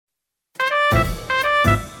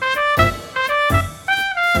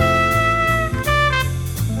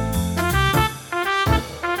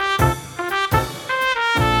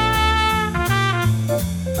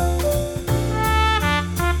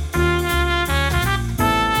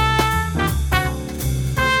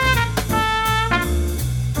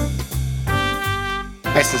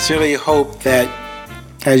sincerely hope that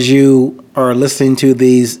as you are listening to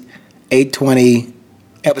these 820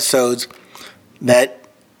 episodes, that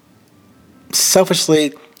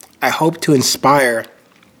selfishly, I hope to inspire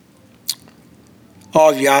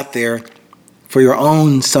all of you out there for your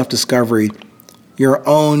own self-discovery, your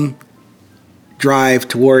own drive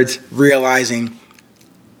towards realizing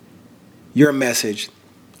your message,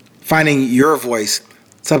 finding your voice,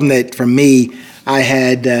 something that for me, I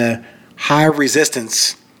had high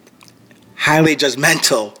resistance, highly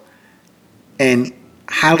judgmental, and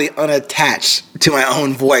highly unattached to my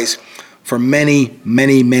own voice for many,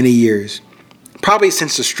 many, many years. Probably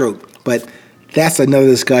since the stroke, but that's another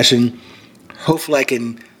discussion. Hopefully I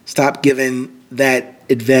can stop giving that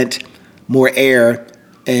event more air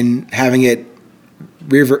and having it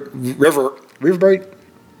reverberate?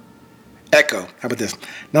 Echo. How about this?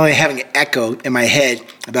 Not only having an echo in my head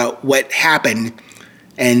about what happened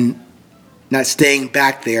and not staying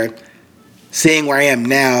back there, seeing where I am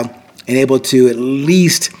now and able to at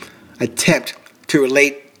least attempt to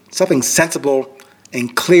relate something sensible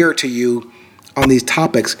and clear to you on these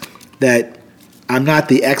topics, that I'm not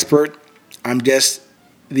the expert, I'm just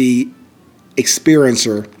the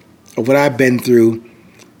experiencer of what I've been through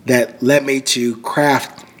that led me to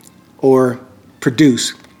craft or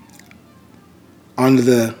produce under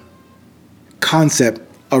the concept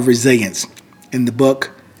of resilience in the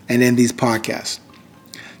book and in these podcasts.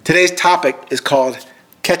 Today's topic is called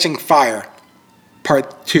Catching Fire,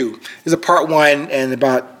 Part 2. This is a Part 1, and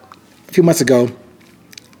about a few months ago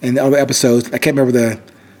in the other episodes, I can't remember the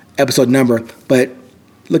episode number, but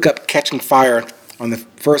look up Catching Fire on the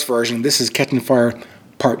first version. This is Catching Fire,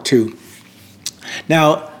 Part 2.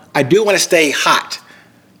 Now, I do want to stay hot.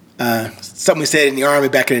 Something we said in the Army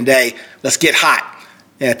back in the day, let's get hot.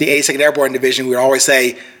 At the 82nd Airborne Division, we would always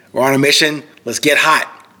say, we're on a mission, let's get hot.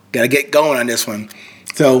 Got to get going on this one.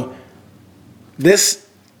 So this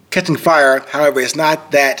Catching Fire, however, it's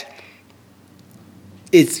not that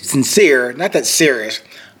it's sincere, not that serious,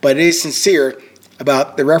 but it is sincere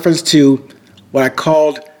about the reference to what I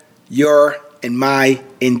called your and my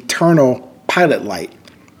internal pilot light.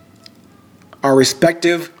 Our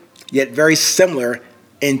respective, yet very similar,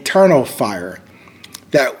 internal fire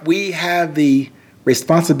that we have the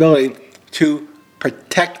responsibility to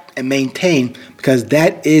protect and maintain, because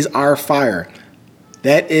that is our fire.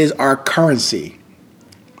 That is our currency.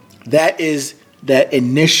 That is that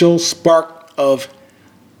initial spark of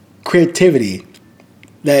creativity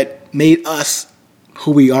that made us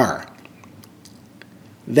who we are.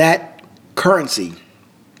 That currency,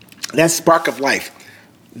 that spark of life,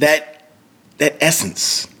 that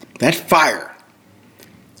essence, that fire,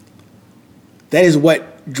 that is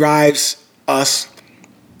what drives us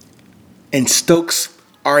and stokes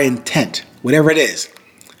our intent, whatever it is.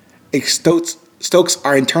 It stokes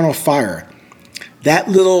our internal fire. That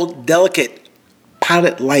little delicate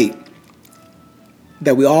pilot light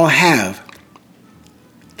that we all have,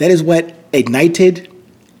 that is what ignited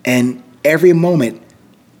and every moment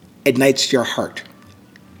ignites your heart.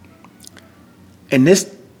 In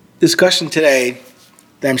this discussion today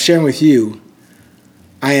that I'm sharing with you,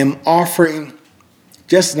 I am offering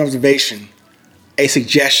just an observation, a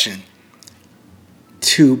suggestion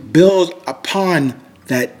to build upon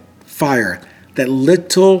that fire, that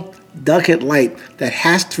little delicate light that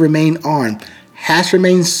has to remain on, has to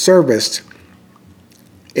remain serviced.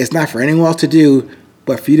 It's not for anyone else to do,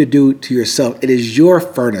 but for you to do to yourself. It is your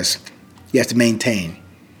furnace you have to maintain.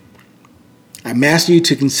 I'm asking you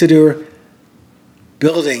to consider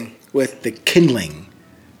building with the kindling,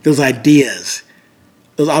 those ideas,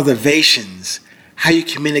 those observations, how you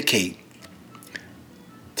communicate,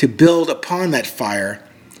 to build upon that fire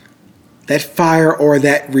or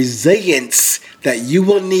that resilience that you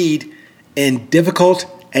will need in difficult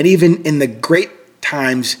and even in the great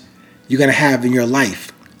times you're going to have in your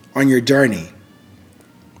life, on your journey.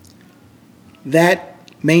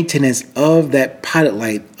 That maintenance of that pilot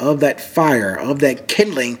light, of that fire, of that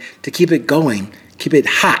kindling to keep it going, keep it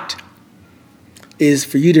hot, is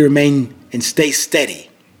for you to remain and stay steady,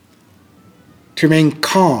 to remain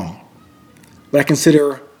calm, what I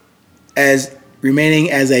consider as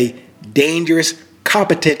remaining as a dangerous,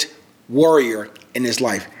 competent warrior in this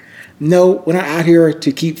life. No, we're not out here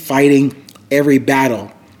to keep fighting every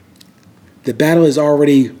battle. The battle is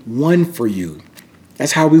already won for you.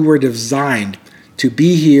 That's how we were designed, to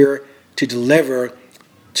be here, to deliver,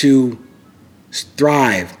 to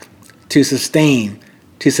thrive, to sustain,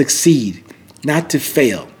 to succeed, not to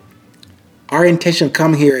fail. Our intention of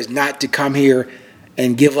coming here is not to come here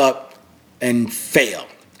and give up and fail,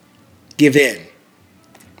 give in.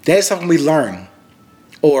 That is something we learn,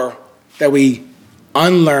 or that we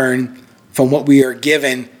unlearn from what we are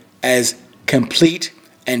given as complete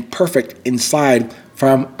and perfect inside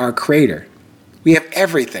from our Creator. We have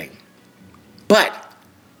everything. But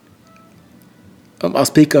I'll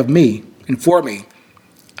speak of me and for me.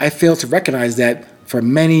 I failed to recognize that for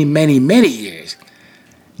many, many, many years.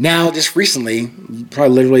 Now, just recently,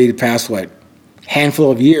 probably literally the past, handful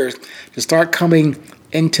of years, to start coming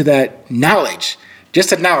into that knowledge, just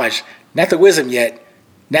the knowledge, not the wisdom yet,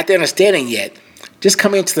 not the understanding yet, just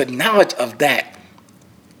coming into the knowledge of that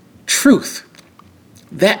truth,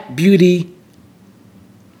 that beauty,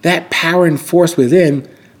 that power and force within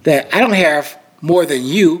that I don't have more than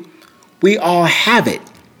you. We all have it.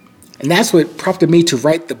 And that's what prompted me to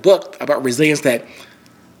write the book about resilience, that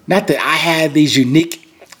not that I had these unique,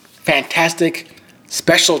 fantastic,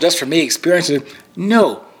 special just for me experiences.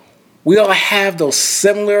 No, we all have those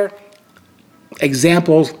similar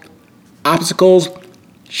examples, obstacles,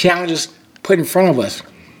 challenges put in front of us.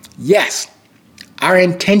 Yes, our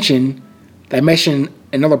intention, that I mentioned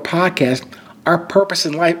in another podcast, our purpose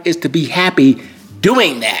in life is to be happy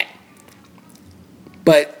doing that.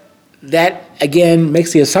 But that, again,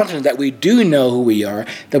 makes the assumption that we do know who we are,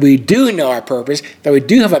 that we do know our purpose, that we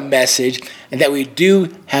do have a message, and that we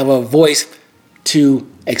do have a voice to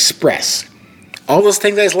express. All those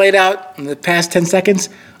things I just laid out in the past 10 seconds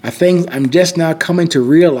are things I'm just now coming to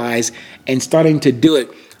realize and starting to do it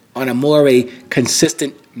on a more of a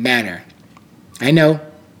consistent manner. I know,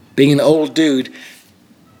 being an old dude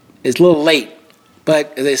is a little late,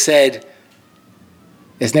 but as I said,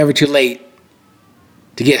 it's never too late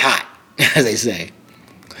to get hot, as they say.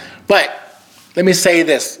 But let me say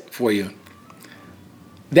this for you.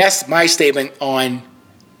 That's my statement on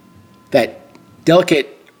that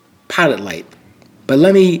delicate pilot light. But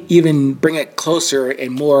let me even bring it closer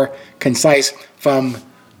and more concise from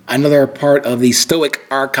another part of the Stoic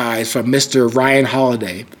archives from Mr. Ryan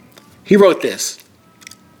Holiday. He wrote this,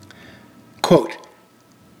 quote,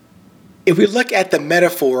 "If we look at the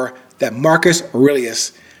metaphor that Marcus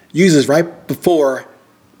Aurelius uses right before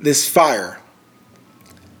this fire,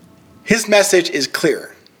 his message is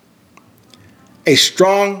clear. A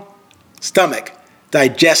strong stomach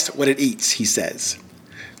digests what it eats, he says.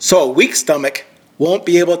 So a weak stomach won't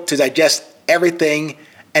be able to digest everything,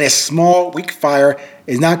 and a small, weak fire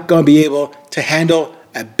is not going to be able to handle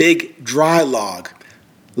a big, dry log,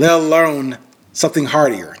 let alone something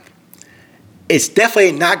hardier. It's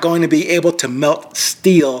definitely not going to be able to melt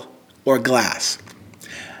steel or glass.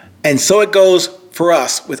 And so it goes for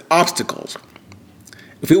us with obstacles.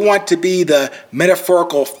 If we want to be the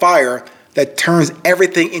metaphorical fire that turns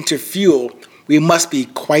everything into fuel, we must be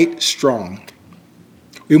quite strong.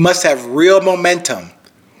 We must have real momentum.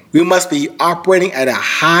 We must be operating at a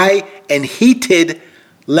high and heated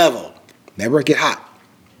level. Never get hot.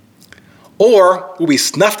 Or we'll be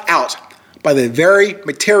snuffed out by the very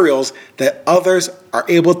materials that others are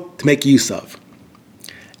able to make use of.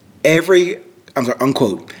 Every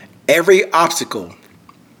obstacle,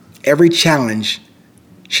 every challenge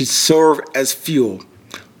should serve as fuel,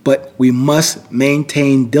 but we must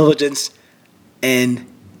maintain diligence and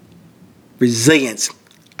resilience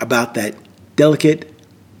about that delicate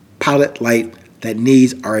pilot light that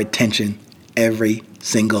needs our attention every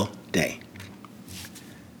single day.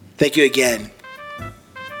 Thank you again.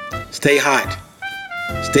 Stay hot,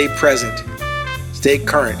 stay present, stay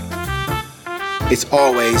current. It's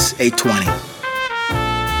always a 20.